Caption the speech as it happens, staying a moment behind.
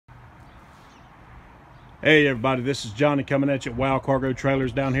Hey everybody, this is Johnny coming at you at Wow Cargo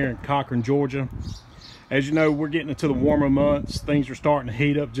Trailers down here in Cochran, Georgia. As you know, we're getting into the warmer months. Things are starting to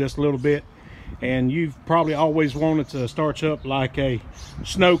heat up just a little bit, and you've probably always wanted to start up like a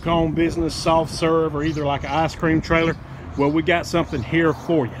snow cone business, soft serve, or either like an ice cream trailer. Well, we got something here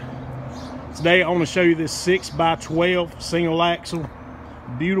for you. Today I want to show you this 6x12 single axle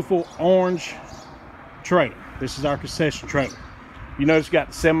beautiful orange trailer. This is our concession trailer. You notice it's got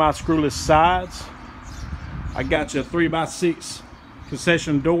the semi-screwless sides. I got you a 3x6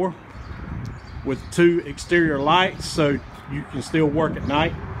 concession door with 2 exterior lights so you can still work at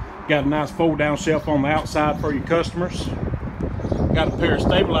night. Got a nice fold down shelf on the outside for your customers. Got a pair of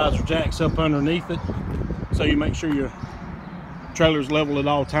stabilizer jacks up underneath it so you make sure your trailer's level at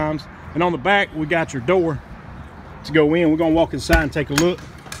all times. And on the back we got your door to go in. We're gonna walk inside and take a look.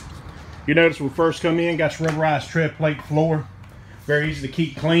 You notice when we first come in, got your rubberized tread plate floor. Very easy to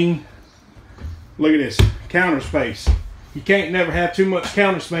keep clean. Look at this counter space. You can't never have too much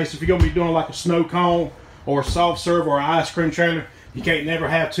counter space if you're gonna be doing like a snow cone or a soft serve or an ice cream trailer. You can't never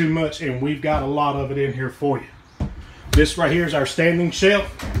have too much, and we've got a lot of it in here for you. This right here is our standing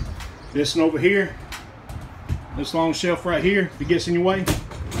shelf. This one over here, this long shelf right here, if it gets in your way,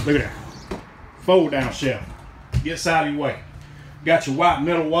 look at that. Fold down shelf. Gets out of your way. Got your white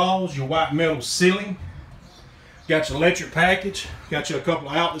metal walls, your white metal ceiling. Got your electric package. Got you a couple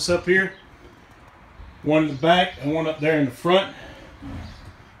of outlets up here. One in the back and one up there in the front.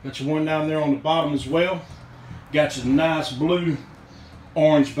 Got your one down there on the bottom as well. Got your nice blue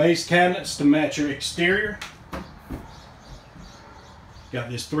orange base cabinets to match your exterior. Got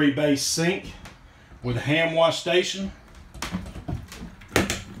this 3-base sink with a hand wash station.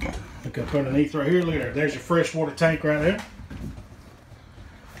 Look up underneath right here. Look at there. There's your freshwater tank right there.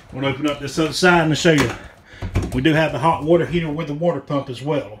 I'm going to open up this other side and show you. We do have the hot water heater with the water pump as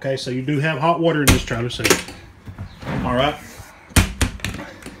well. Okay, so you do have hot water in this trailer. So, all right.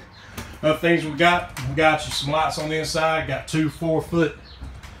 Other things we got you some lights on the inside. Got 2 4-foot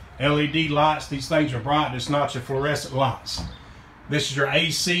LED lights. These things are bright. It's not your fluorescent lights. This is your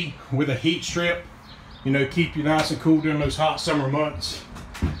AC with a heat strip. You know, keep you nice and cool during those hot summer months.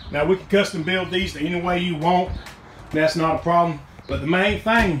 Now we can custom build these to any way you want. That's not a problem. But the main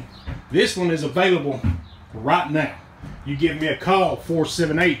thing, this one is available right now. You give me a call,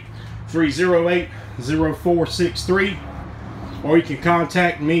 478-308-0463, or you can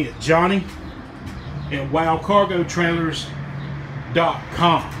contact me at Johnny at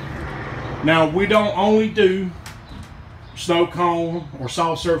wowcargotrailers.com. Now, we don't only do snow cone or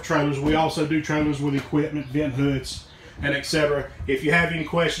soft serve trailers, we also do trailers with equipment, vent hoods, and etc. If you have any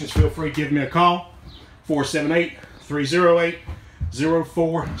questions, feel free to give me a call,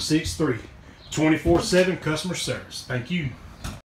 478-308-0463. 24/7 customer service. Thank you.